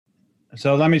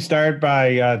So let me start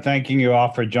by thanking you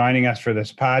all for joining us for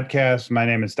this podcast. My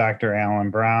name is Dr. Alan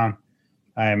Brown.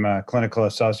 I'm a clinical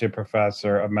associate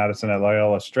professor of medicine at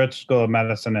Loyola Stritch School of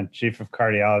Medicine and chief of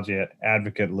cardiology at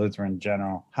Advocate Lutheran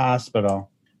General Hospital,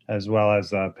 as well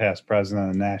as past president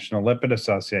of the National Lipid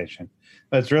Association.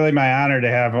 But it's really my honor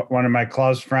to have one of my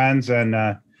close friends and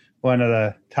one of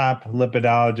the top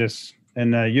lipidologists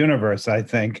in the universe, I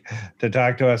think, to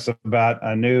talk to us about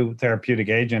a new therapeutic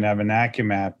agent,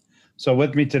 evinacumab. So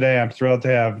with me today, I'm thrilled to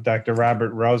have Dr.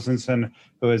 Robert Rosenson,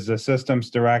 who is the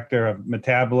Systems Director of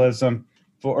Metabolism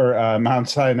for Mount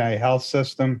Sinai Health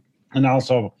System, and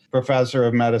also Professor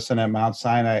of Medicine at Mount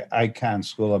Sinai Icahn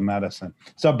School of Medicine.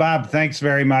 So Bob, thanks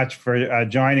very much for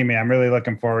joining me. I'm really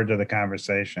looking forward to the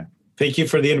conversation. Thank you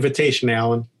for the invitation,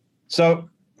 Alan. So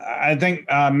I think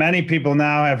many people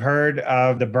now have heard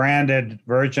of the branded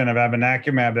version of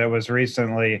evinacumab that was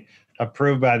recently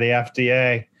approved by the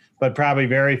FDA, but probably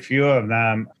very few of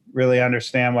them really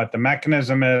understand what the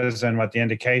mechanism is and what the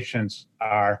indications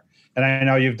are. And I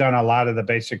know you've done a lot of the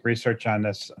basic research on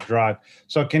this drug.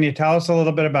 So can you tell us a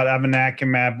little bit about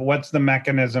evinacumab? What's the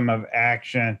mechanism of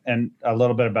action, and a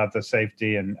little bit about the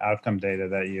safety and outcome data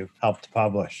that you've helped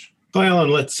publish? Well, Alan,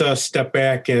 let's step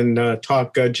back and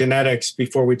talk genetics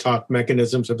before we talk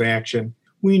mechanisms of action.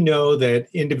 We know that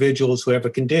individuals who have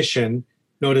a condition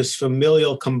known as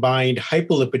familial combined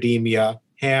hypolipidemia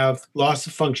have loss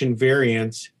of function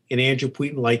variants in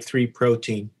angiopoietin-like 3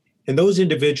 protein. And those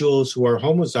individuals who are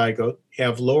homozygote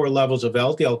have lower levels of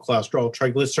LDL cholesterol,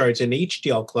 triglycerides, and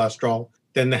HDL cholesterol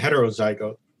than the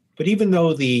heterozygote. But even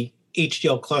though the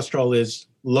HDL cholesterol is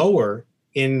lower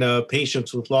in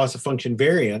patients with loss of function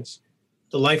variants,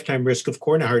 the lifetime risk of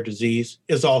coronary heart disease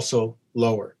is also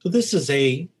lower. So this is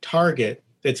a target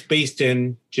that's based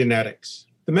in genetics.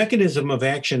 The mechanism of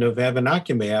action of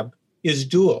evinacumab is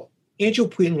dual.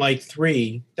 Angiopoietin-like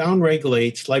 3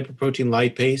 downregulates lipoprotein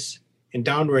lipase and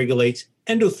downregulates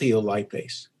endothelial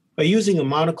lipase. By using a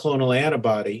monoclonal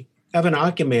antibody,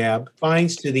 evinacumab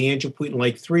binds to the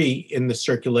angiopoietin-like 3 in the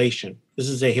circulation. This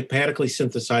is a hepatically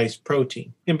synthesized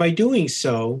protein. And by doing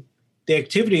so, the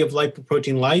activity of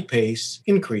lipoprotein lipase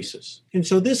increases. And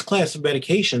so this class of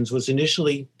medications was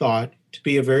initially thought to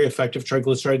be a very effective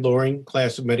triglyceride-lowering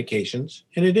class of medications,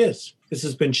 and it is. This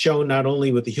has been shown not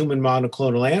only with the human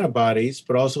monoclonal antibodies,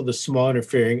 but also the small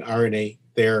interfering RNA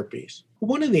therapies.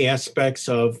 One of the aspects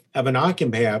of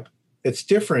evinacumab that's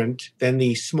different than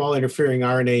the small interfering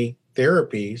RNA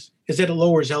therapies is that it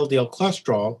lowers LDL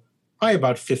cholesterol by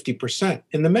about 50%.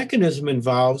 And the mechanism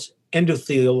involves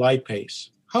endothelial lipase.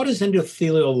 How does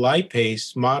endothelial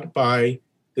lipase modify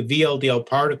the VLDL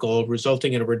particle,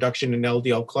 resulting in a reduction in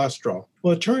LDL cholesterol?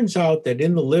 Well, it turns out that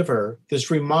in the liver, this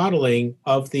remodeling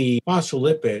of the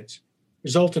phospholipids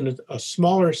results in a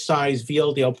smaller size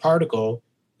VLDL particle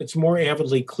that's more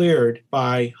avidly cleared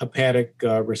by hepatic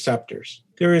receptors.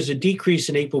 There is a decrease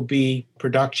in ApoB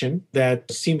production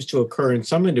that seems to occur in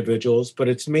some individuals, but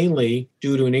it's mainly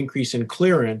due to an increase in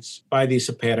clearance by these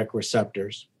hepatic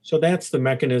receptors. So that's the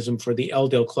mechanism for the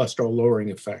LDL cholesterol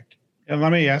lowering effect. And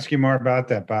let me ask you more about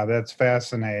that, Bob. That's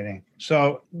fascinating.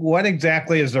 So what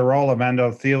exactly is the role of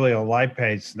endothelial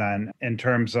lipase then in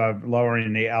terms of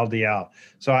lowering the LDL?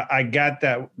 So I get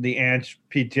that the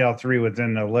ANGPTL3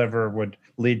 within the liver would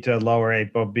lead to lower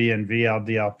ApoB and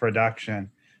VLDL production.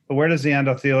 But where does the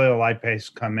endothelial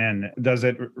lipase come in? Does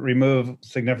it remove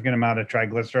significant amount of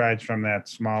triglycerides from that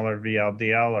smaller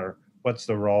VLDL, or what's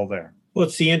the role there? Well,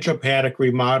 it's the intrahepatic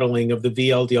remodeling of the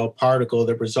VLDL particle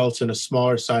that results in a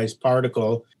smaller sized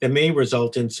particle that may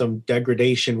result in some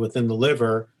degradation within the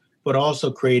liver, but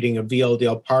also creating a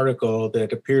VLDL particle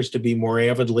that appears to be more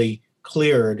avidly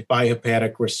cleared by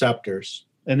hepatic receptors.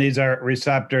 And these are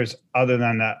receptors other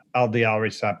than the LDL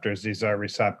receptors. These are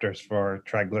receptors for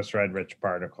triglyceride-rich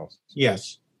particles.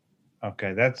 Yes.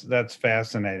 Okay, that's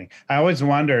fascinating. I always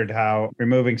wondered how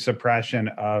removing suppression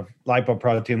of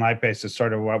lipoprotein lipase is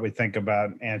sort of what we think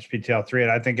about ANGPTL3,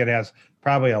 and I think it has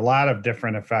probably a lot of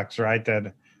different effects, right,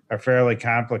 that are fairly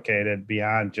complicated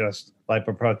beyond just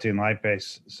lipoprotein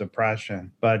lipase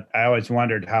suppression. But I always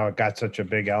wondered how it got such a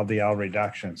big LDL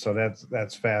reduction. So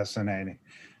that's fascinating.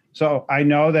 So I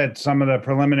know that some of the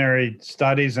preliminary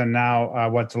studies and now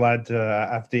what's led to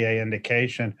FDA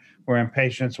indication were in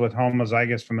patients with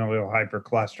homozygous familial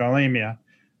hypercholesterolemia.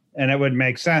 And it would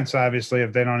make sense, obviously,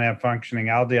 if they don't have functioning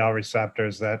LDL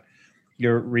receptors, that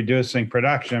you're reducing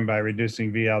production by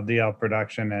reducing VLDL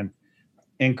production and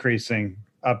increasing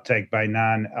uptake by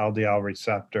non-LDL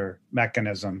receptor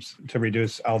mechanisms to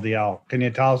reduce LDL. Can you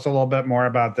tell us a little bit more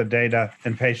about the data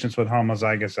in patients with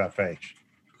homozygous FH?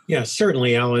 Yeah,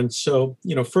 certainly, Alan. So,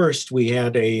 first we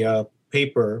had a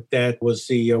paper that was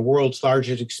the world's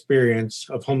largest experience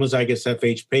of homozygous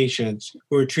FH patients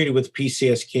who were treated with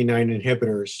PCSK9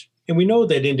 inhibitors. And we know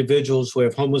that individuals who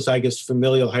have homozygous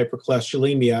familial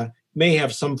hypercholesterolemia may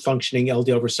have some functioning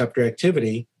LDL receptor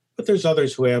activity, but there's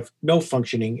others who have no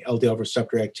functioning LDL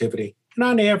receptor activity. And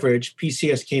on average,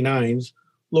 PCSK9s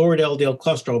lowered LDL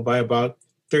cholesterol by about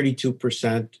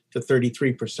 32% to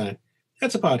 33%.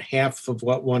 That's about half of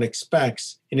what one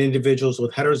expects in individuals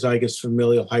with heterozygous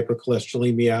familial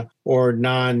hypercholesterolemia or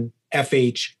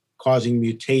non-FH causing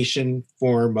mutation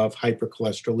form of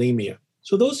hypercholesterolemia.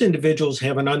 So those individuals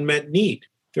have an unmet need.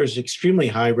 There's extremely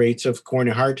high rates of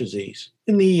coronary heart disease.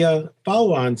 In the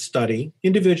follow-on study,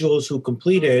 individuals who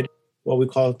completed what we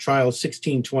call trial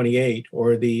 1628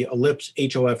 or the ELLIPSE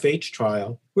HOFH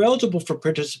trial were eligible for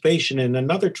participation in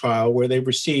another trial where they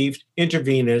received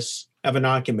intravenous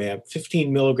evinacumab,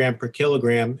 15 milligram per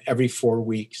kilogram every 4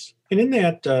 weeks. And in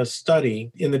that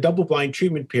study, in the double-blind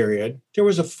treatment period, there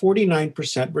was a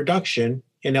 49% reduction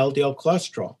in LDL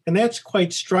cholesterol. And that's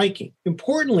quite striking.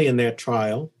 Importantly, in that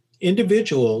trial,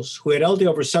 individuals who had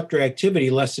LDL receptor activity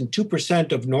less than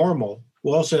 2% of normal,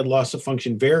 who also had loss of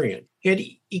function variant, had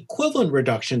equivalent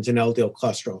reductions in LDL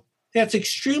cholesterol. That's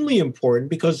extremely important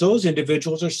because those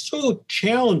individuals are so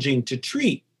challenging to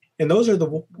treat. And those are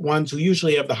the ones who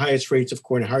usually have the highest rates of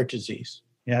coronary heart disease.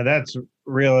 Yeah, that's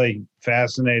really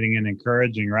fascinating and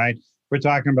encouraging, right? We're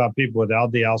talking about people with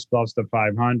LDLs close to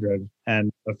 500, and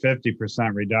a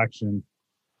 50% reduction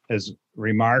is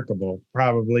remarkable,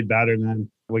 probably better than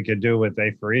we could do with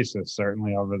apheresis,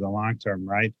 certainly over the long term,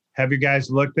 right? Have you guys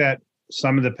looked at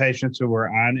some of the patients who were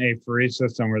on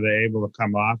apheresis and were they able to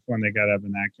come off when they got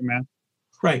evinacumab?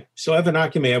 Right. So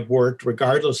evinacumab worked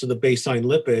regardless of the baseline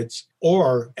lipids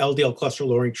or LDL cholesterol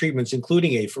lowering treatments,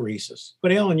 including apheresis.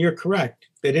 But Alan, you're correct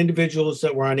that individuals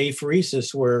that were on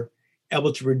apheresis were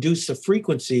able to reduce the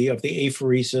frequency of the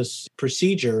apheresis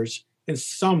procedures, and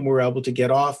some were able to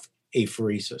get off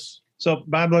apheresis. So,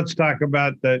 Bob, let's talk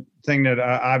about the thing that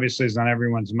obviously is on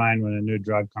everyone's mind when a new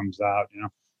drug comes out.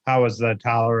 How is the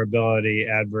tolerability,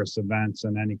 adverse events,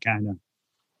 and any kind of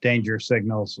danger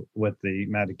signals with the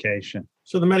medication?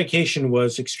 So the medication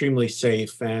was extremely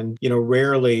safe, and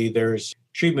rarely there's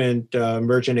treatment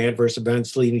emergent adverse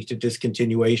events leading to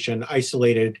discontinuation.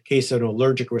 Isolated case of an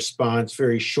allergic response,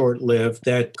 very short-lived,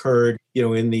 that occurred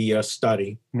in the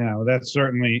study. Yeah, well, that's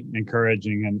certainly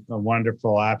encouraging and a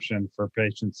wonderful option for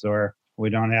patients where we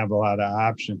don't have a lot of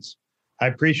options. I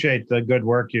appreciate the good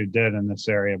work you did in this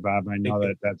area, Bob. I know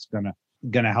that that's going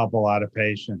to help a lot of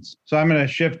patients. So I'm going to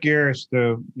shift gears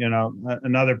to,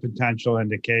 another potential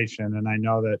indication. And I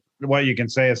know that what you can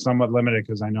say is somewhat limited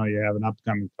because I know you have an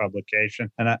upcoming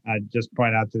publication. And I just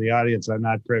point out to the audience, I'm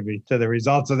not privy to the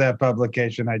results of that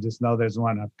publication. I just know there's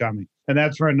one upcoming. And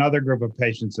that's for another group of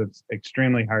patients that's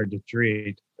extremely hard to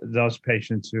treat, those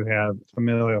patients who have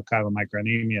familial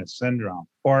chylomicronemia syndrome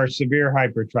or severe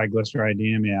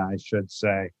hypertriglyceridemia, I should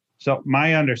say. So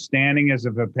my understanding is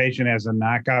if a patient has a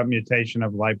knockout mutation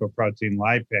of lipoprotein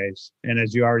lipase, and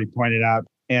as you already pointed out,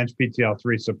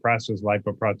 ANGPTL3 suppresses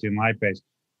lipoprotein lipase,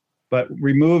 but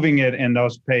removing it in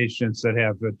those patients that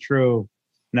have a true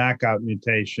knockout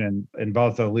mutation in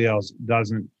both alleles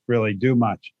doesn't really do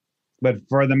much. But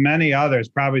for the many others,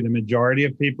 probably the majority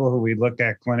of people who we look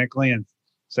at clinically and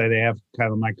say they have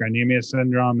chylomicronemia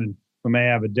syndrome and who may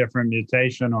have a different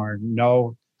mutation or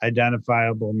no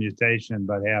identifiable mutation,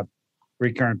 but have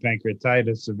recurrent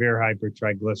pancreatitis, severe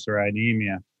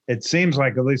hypertriglyceridemia. It seems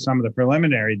like at least some of the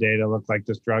preliminary data look like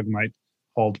this drug might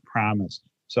hold promise.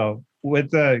 So with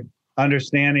the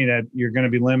understanding that you're going to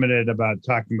be limited about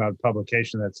talking about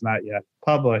publication that's not yet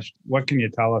published, what can you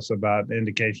tell us about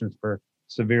indications for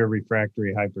severe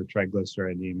refractory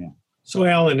hypertriglyceridemia? So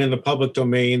Alan, in the public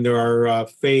domain, there are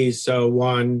phase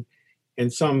 1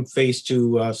 and some phase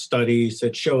 2 studies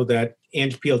that show that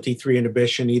ANGPTL3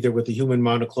 inhibition, either with the human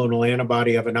monoclonal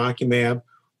antibody evinacumab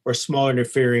or small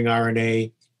interfering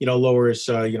RNA, lowers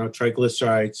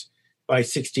triglycerides by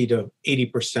 60 to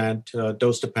 80%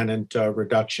 dose-dependent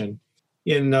reduction.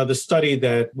 In the study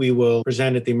that we will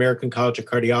present at the American College of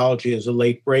Cardiology as a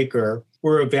late breaker,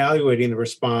 we're evaluating the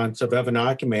response of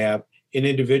evinacumab in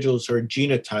individuals who are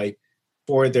genotype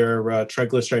for their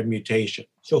triglyceride mutation.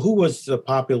 So who was the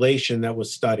population that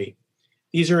was studied?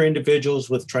 These are individuals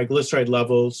with triglyceride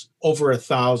levels over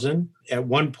 1,000 at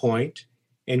one point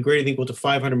and greater than or equal to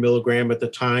 500 milligram at the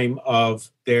time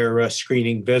of their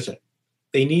screening visit.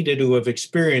 They needed to have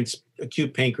experienced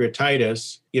acute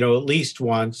pancreatitis, at least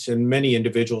once, and many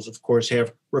individuals, of course,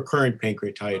 have recurrent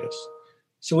pancreatitis.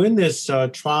 So in this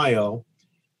trial,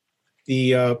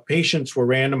 the patients were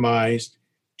randomized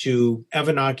to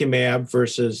evinacumab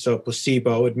versus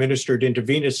placebo administered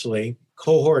intravenously.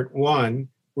 Cohort 1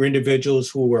 were individuals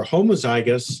who were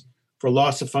homozygous for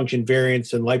loss of function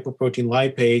variants in lipoprotein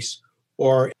lipase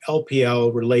or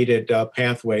LPL-related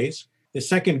pathways. The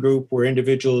second group were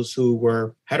individuals who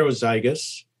were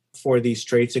heterozygous for these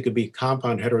traits. It could be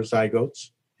compound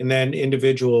heterozygotes. And then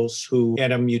individuals who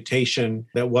had a mutation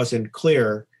that wasn't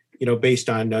clear, based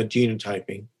on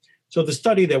genotyping. So the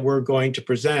study that we're going to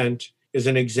present is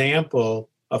an example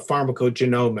of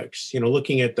pharmacogenomics,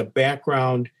 looking at the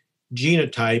background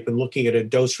genotype and looking at a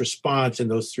dose response in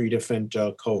those three different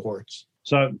cohorts.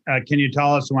 So can you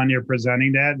tell us when you're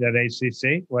presenting that at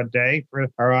ACC? What day for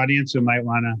our audience who might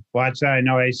want to watch that? I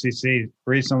know ACC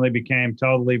recently became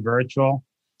totally virtual.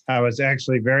 I was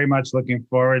actually very much looking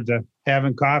forward to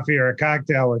having coffee or a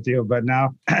cocktail with you, but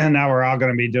now we're all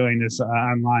going to be doing this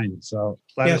online. So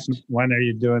let us know, when are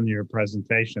you doing your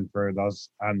presentation for those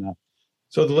on the...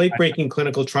 So the late-breaking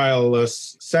clinical trial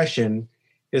session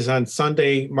is on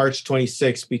Sunday, March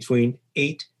 26th between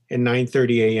 8 and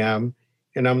 9:30 a.m.,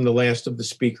 and I'm the last of the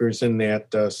speakers in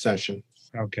that session.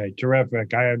 Okay,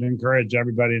 terrific. I would encourage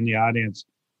everybody in the audience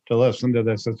to listen to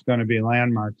this. It's going to be a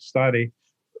landmark study.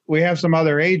 We have some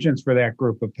other agents for that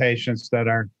group of patients that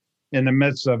are in the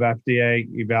midst of FDA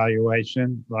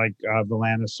evaluation, like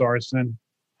volanesorsen,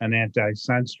 an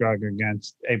antisense drug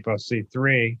against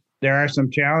ApoC3. There are some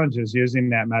challenges using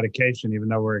that medication, even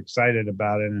though we're excited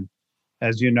about it. And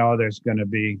as you know, there's going to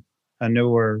be a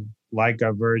newer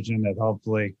LICA version that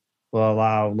hopefully will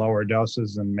allow lower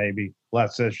doses and maybe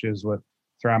less issues with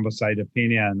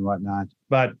thrombocytopenia and whatnot.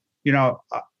 But,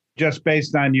 just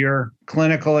based on your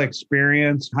clinical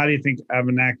experience, how do you think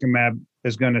evinacumab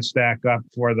is going to stack up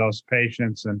for those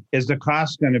patients? And is the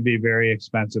cost going to be very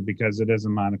expensive because it is a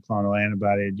monoclonal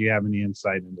antibody? Do you have any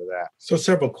insight into that? So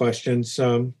several questions.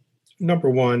 Number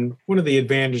one of the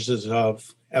advantages of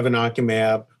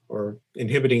evinacumab or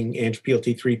inhibiting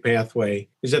ANGPTL3 pathway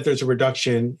is that there's a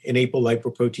reduction in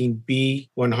apolipoprotein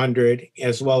B100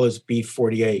 as well as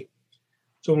B48.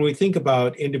 So when we think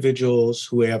about individuals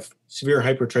who have severe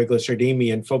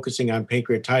hypertriglyceridemia and focusing on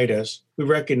pancreatitis, we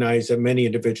recognize that many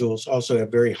individuals also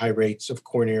have very high rates of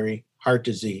coronary heart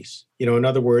disease. In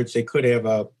other words, they could have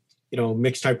a,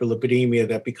 mixed hyperlipidemia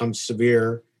that becomes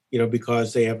severe,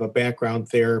 because they have a background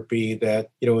therapy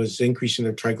that, is increasing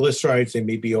their triglycerides. They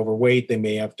may be overweight. They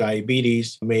may have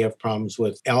diabetes, may have problems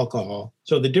with alcohol.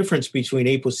 So the difference between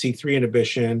ApoC3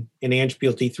 inhibition and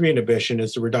ANGPTL3 inhibition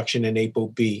is the reduction in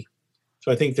ApoB.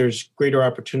 So I think there's greater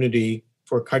opportunity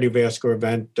for cardiovascular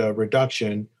event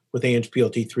reduction with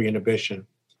ANGPTL3 inhibition.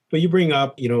 But you bring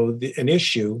up, an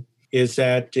issue is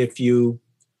that if you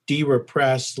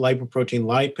de-repress lipoprotein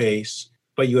lipase,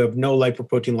 but you have no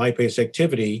lipoprotein lipase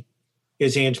activity,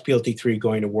 is ANGPTL3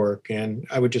 going to work? And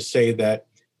I would just say that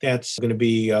that's going to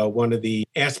be one of the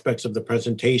aspects of the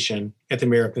presentation at the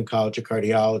American College of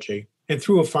Cardiology. And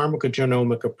through a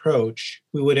pharmacogenomic approach,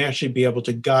 we would actually be able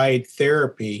to guide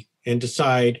therapy and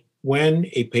decide when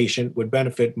a patient would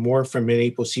benefit more from an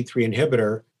ApoC3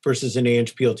 inhibitor versus an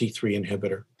ANGPTL3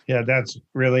 inhibitor. Yeah, that's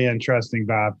really interesting,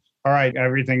 Bob. All right,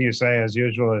 everything you say, as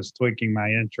usual, is tweaking my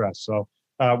interest. So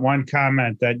one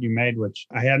comment that you made, which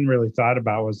I hadn't really thought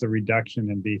about, was the reduction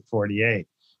in B48.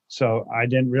 So I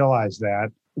didn't realize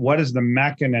that. What is the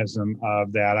mechanism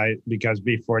of that? Because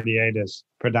B48 is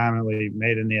predominantly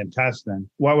made in the intestine.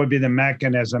 What would be the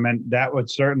mechanism? And that would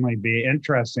certainly be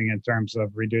interesting in terms of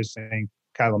reducing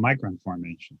chylomicron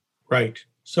formation. Right.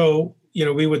 So,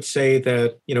 we would say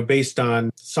that, based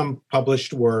on some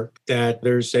published work, that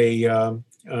there's a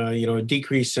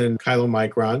decrease in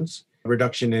chylomicrons, a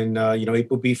reduction in,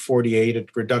 ApoB48, a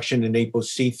reduction in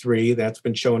ApoC3. That's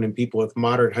been shown in people with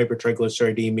moderate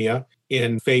hypertriglyceridemia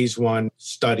in phase 1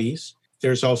 studies.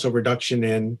 There's also reduction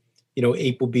in,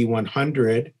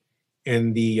 ApoB100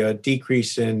 and the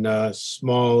decrease in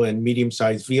small and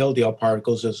medium-sized VLDL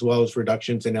particles, as well as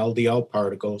reductions in LDL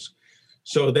particles.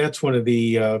 So that's one of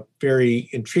the very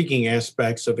intriguing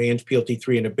aspects of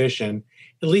ANGPTL3 inhibition,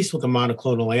 at least with a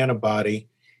monoclonal antibody,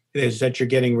 is that you're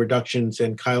getting reductions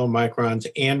in chylomicrons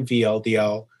and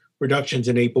VLDL, reductions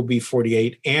in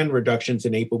ApoB48, and reductions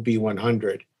in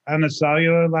ApoB100. On the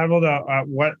cellular level, though,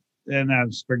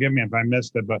 forgive me if I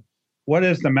missed it, but what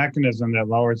is the mechanism that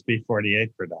lowers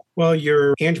B48 production? Well,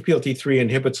 your ANGPTL3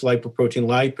 inhibits lipoprotein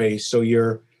lipase, so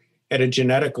you're at a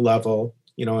genetic level,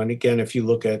 and again, if you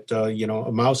look at,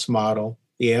 a mouse model,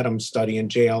 the ADAMS study in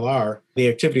JLR, the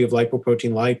activity of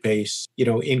lipoprotein lipase,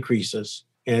 increases.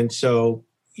 And so,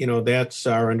 that's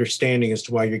our understanding as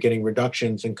to why you're getting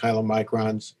reductions in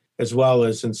chylomicrons, as well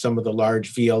as in some of the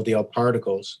large VLDL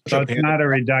particles. So it's not a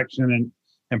reduction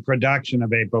and production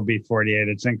of ApoB48.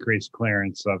 It's increased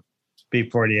clearance of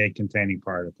B48 containing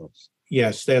particles.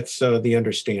 Yes, that's the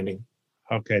understanding.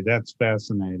 Okay, that's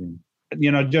fascinating.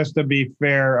 Just to be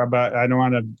fair about, I don't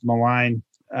want to malign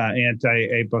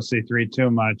anti-ApoC3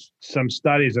 too much. Some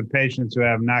studies of patients who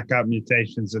have knockout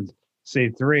mutations in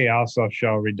C3 also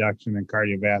show reduction in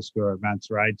cardiovascular events,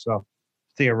 right? So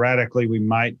theoretically,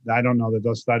 I don't know that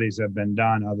those studies have been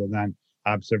done other than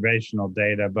observational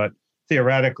data, but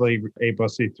theoretically,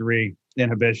 ApoC3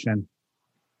 inhibition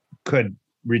could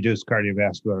reduce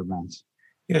cardiovascular events.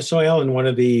 Yeah, so Alan, one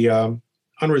of the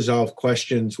unresolved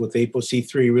questions with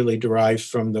ApoC3 really derives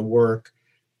from the work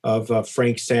of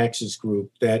Frank Sax's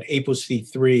group, that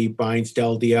ApoC3 binds to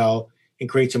LDL and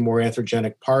creates a more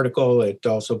atherogenic particle. It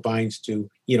also binds to,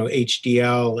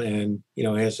 HDL and,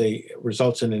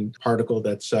 results in a particle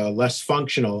that's less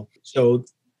functional. So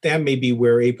that may be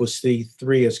where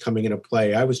ApoC3 is coming into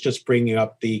play. I was just bringing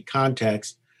up the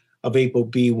context of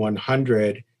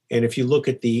ApoB100. And if you look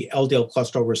at the LDL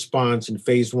cholesterol response in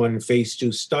phase 1 and phase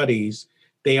 2 studies,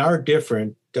 they are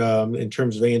different in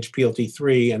terms of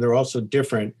ANGPLT3, and they're also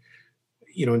different,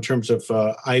 in terms of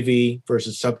IV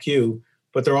versus sub-Q,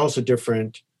 but they're also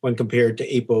different when compared to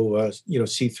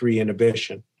C3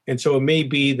 inhibition. And so it may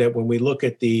be that when we look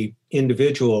at the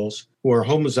individuals who are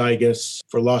homozygous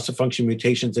for loss of function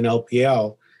mutations in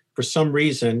LPL, for some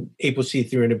reason,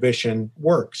 ApoC3 inhibition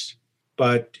works.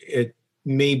 But it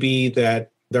may be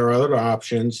that there are other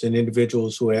options in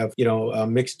individuals who have, a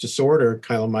mixed disorder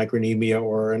chylomicronemia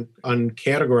or an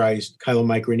uncategorized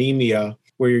chylomicronemia,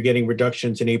 where you're getting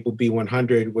reductions in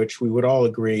ApoB100, which we would all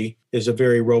agree is a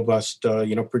very robust,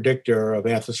 predictor of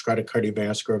atherosclerotic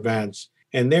cardiovascular events.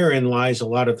 And therein lies a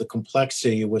lot of the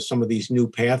complexity with some of these new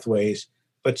pathways.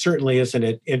 But certainly, isn't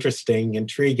it interesting,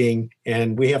 intriguing,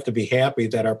 and we have to be happy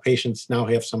that our patients now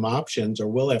have some options, or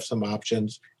will have some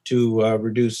options, to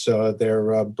reduce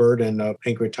their burden of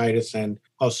pancreatitis and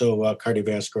also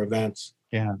cardiovascular events.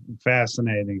 Yeah,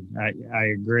 fascinating. I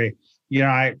agree.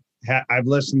 I've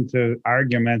listened to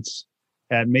arguments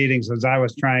at meetings as I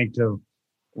was trying to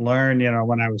learn,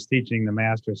 when I was teaching the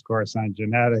master's course on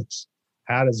genetics,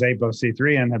 how does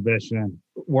ApoC3 inhibition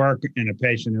work in a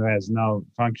patient who has no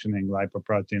functioning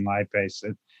lipoprotein lipase?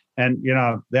 And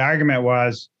the argument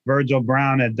was Virgil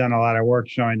Brown had done a lot of work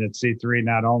showing that C3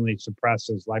 not only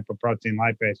suppresses lipoprotein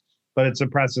lipase, but it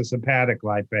suppresses hepatic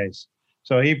lipase.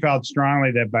 So he felt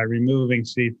strongly that by removing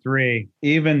C3,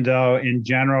 even though in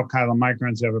general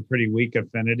chylomicrons have a pretty weak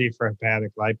affinity for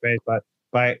hepatic lipase, but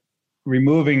by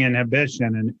removing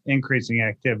inhibition and increasing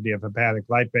activity of hepatic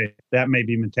lipase, that may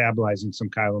be metabolizing some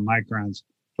chylomicrons,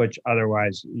 which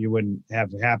otherwise you wouldn't have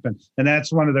to happen. And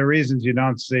that's one of the reasons you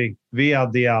don't see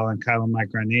VLDL and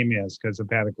chylomicronemias, because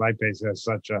hepatic lipase has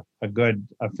such a good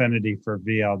affinity for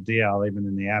VLDL, even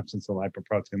in the absence of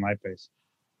lipoprotein lipase.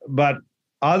 But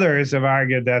others have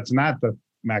argued that's not the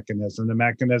mechanism. The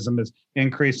mechanism is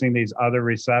increasing these other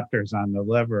receptors on the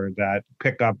liver that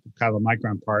pick up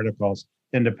chylomicron particles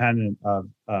independent of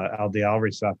LDL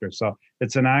receptors. So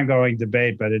it's an ongoing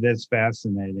debate, but it is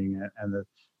fascinating, and the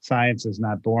science is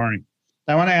not boring.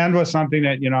 I want to end with something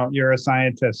that, you're a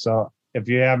scientist, so if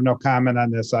you have no comment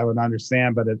on this, I would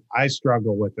understand, but I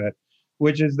struggle with it,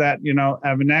 which is that,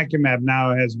 evinacumab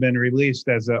now has been released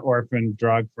as an orphan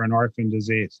drug for an orphan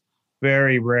disease.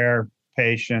 Very rare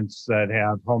patients that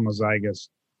have homozygous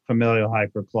familial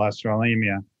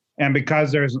hypercholesterolemia. And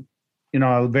because there's,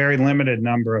 a very limited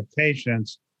number of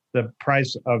patients, the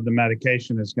price of the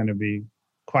medication is going to be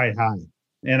quite high.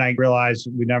 And I realize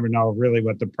we never know really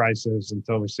what the price is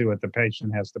until we see what the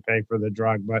patient has to pay for the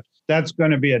drug, but that's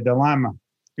going to be a dilemma.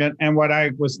 And what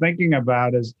I was thinking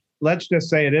about is, let's just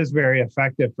say it is very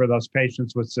effective for those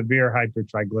patients with severe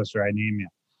hypertriglyceridemia.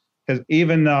 Because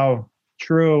even though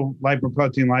true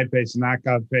lipoprotein lipase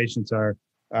knockout patients are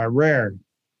rare,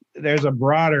 there's a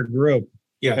broader group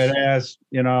that has,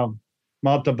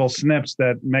 multiple SNPs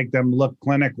that make them look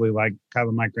clinically like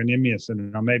chylomicronemia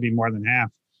syndrome, maybe more than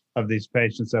half of these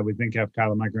patients that we think have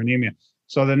chylomicronemia.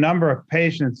 So the number of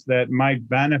patients that might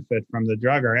benefit from the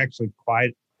drug are actually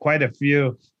quite a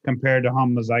few compared to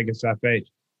homozygous FH.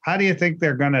 How do you think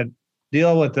they're going to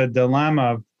deal with the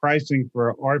dilemma of pricing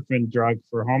for orphan drug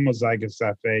for homozygous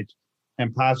FH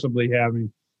and possibly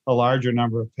having a larger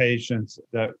number of patients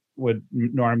that would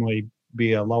normally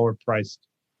be a lower priced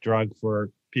drug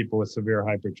for people with severe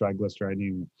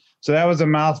hypertriglyceridemia? So that was a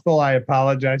mouthful. I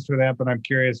apologize for that, but I'm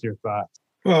curious your thoughts.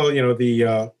 Well,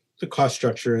 the cost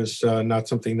structure is not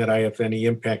something that I have any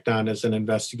impact on as an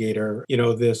investigator.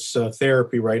 This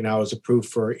therapy right now is approved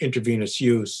for intravenous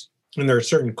use, and there are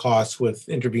certain costs with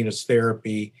intravenous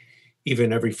therapy,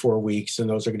 even every 4 weeks. And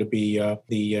those are going to be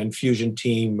the infusion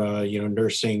team,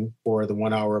 nursing for the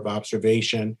 1 hour of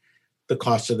observation, the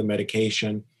cost of the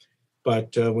medication.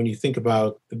 But when you think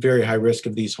about the very high risk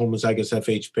of these homozygous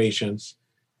FH patients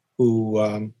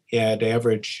who had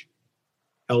average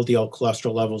LDL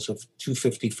cholesterol levels of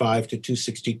 255 to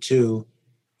 262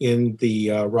 in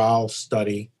the RAL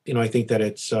study, I think that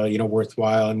it's,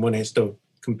 worthwhile. And one has to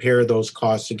compare those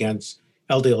costs against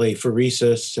LDL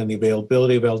apheresis and the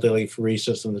availability of LDL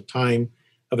apheresis and the time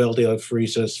of LDL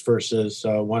apheresis versus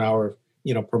 1 hour,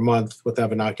 per month with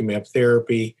evinacumab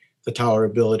therapy, the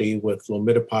tolerability with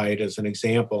lomidopide as an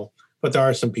example. But there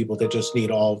are some people that just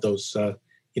need all of those,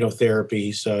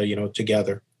 therapies,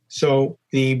 together. So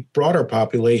the broader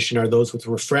population are those with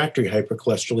refractory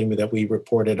hypercholesterolemia that we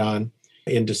reported on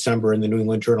in December in the New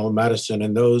England Journal of Medicine.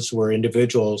 And those were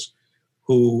individuals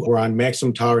who were on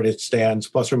maximum tolerated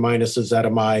statins plus or minus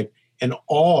ezetimibe, and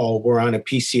all were on a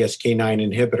PCSK9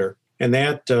 inhibitor. And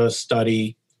that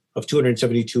study of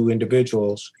 272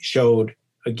 individuals showed,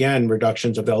 again,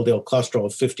 reductions of LDL cholesterol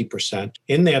of 50%.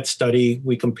 In that study,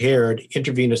 we compared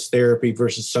intravenous therapy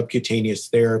versus subcutaneous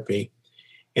therapy.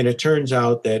 And it turns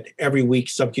out that every week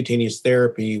subcutaneous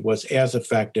therapy was as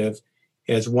effective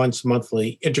as once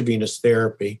monthly intravenous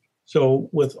therapy. So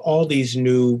with all these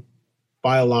new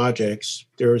biologics,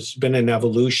 there's been an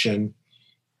evolution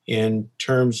in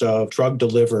terms of drug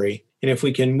delivery. And if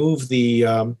we can move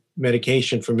the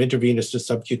medication from intravenous to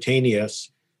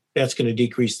subcutaneous, that's going to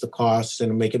decrease the costs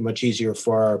and make it much easier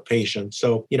for our patients.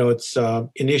 So, it's an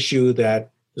issue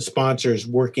that the sponsors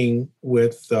working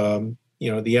with, the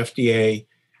FDA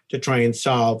to try and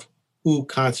solve who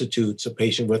constitutes a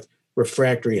patient with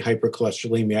refractory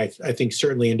hypercholesterolemia. I think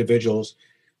certainly individuals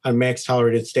on max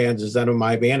tolerated statins,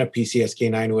 ezetimibe, and a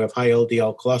PCSK9 who have high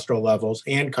LDL cholesterol levels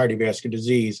and cardiovascular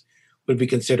disease would be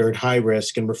considered high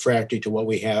risk and refractory to what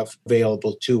we have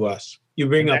available to us. You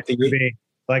bring up could be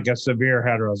like a severe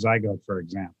heterozygote, for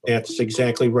example. That's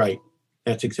exactly right.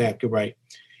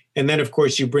 And then, of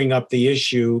course, you bring up the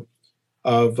issue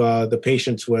of the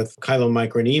patients with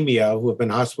chylomicronemia who have been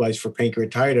hospitalized for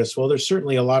pancreatitis. Well, there's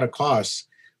certainly a lot of costs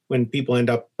when people end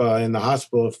up in the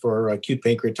hospital for acute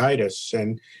pancreatitis,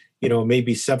 and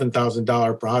maybe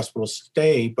 $7,000 per hospital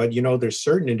stay. But there's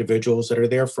certain individuals that are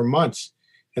there for months,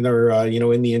 and they're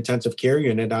in the intensive care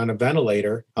unit on a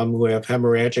ventilator, who have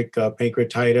hemorrhagic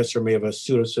pancreatitis or may have a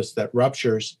pseudocyst that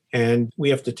ruptures, and we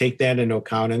have to take that into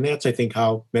account. And that's, I think,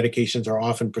 how medications are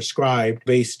often prescribed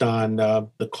based on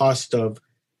the cost of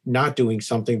not doing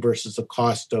something versus the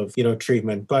cost of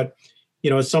treatment. But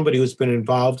as somebody who's been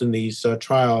involved in these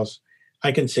trials,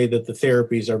 I can say that the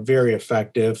therapies are very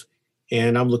effective,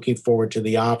 and I'm looking forward to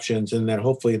the options, and that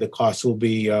hopefully the costs will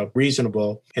be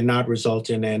reasonable and not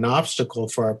result in an obstacle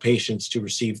for our patients to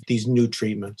receive these new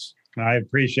treatments. I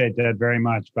appreciate that very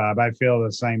much, Bob. I feel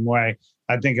the same way.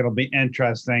 I think it'll be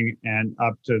interesting and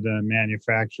up to the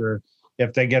manufacturer.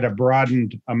 If they get a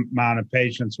broadened amount of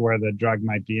patients where the drug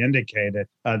might be indicated,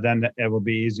 then it will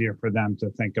be easier for them to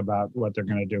think about what they're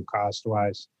going to do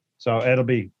cost-wise. So it'll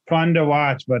be fun to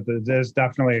watch, but it is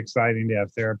definitely exciting to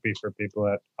have therapy for people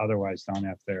that otherwise don't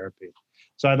have therapy.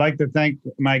 So I'd like to thank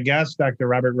my guest, Dr.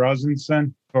 Robert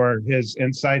Rosenson, for his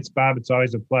insights. Bob, it's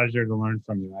always a pleasure to learn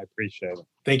from you. I appreciate it.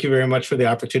 Thank you very much for the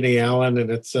opportunity, Alan, and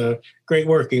it's great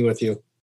working with you.